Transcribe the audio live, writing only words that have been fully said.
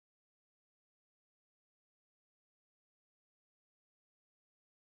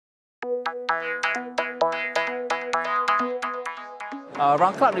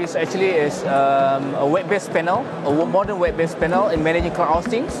Run Cloud is actually a web-based panel, a modern web-based panel in managing cloud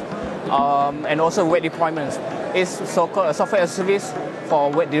hostings and also web deployments. It's so-called a software as a service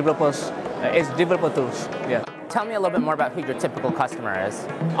for web developers. It's developer tools. Yeah. Tell me a little bit more about who your typical customer is.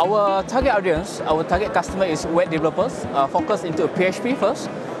 Our target audience, our target customer is web developers, focused into PHP first.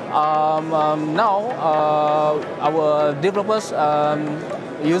 Now, our developers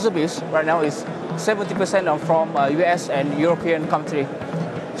user base right now is 70% from US and European country.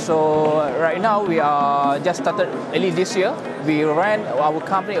 So right now we are just started early this year. We ran our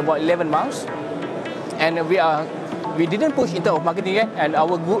company about 11 months, and we didn't push into marketing yet, and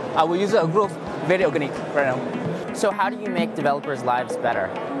our user growth very organic right now. So how do you make developers' lives better?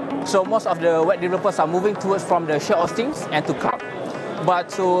 So most of the web developers are moving towards from the shared hostings and to cloud. But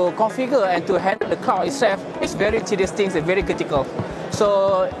to configure and to handle the cloud itself, it's very tedious things and very critical.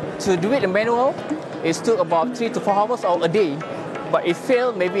 So to do it in manual, it took about 3 to 4 hours or a day. But it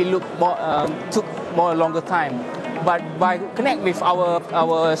failed, maybe took more longer time. But by connect with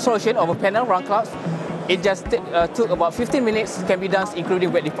our solution, our panel, Run Cloud, it just took about 15 minutes, can be done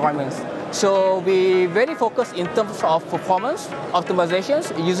including web deployments. So we very focused in terms of performance,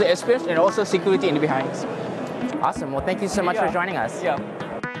 optimizations, user experience, and also security in the behind. Awesome. Well, thank you so much for joining us. Yeah.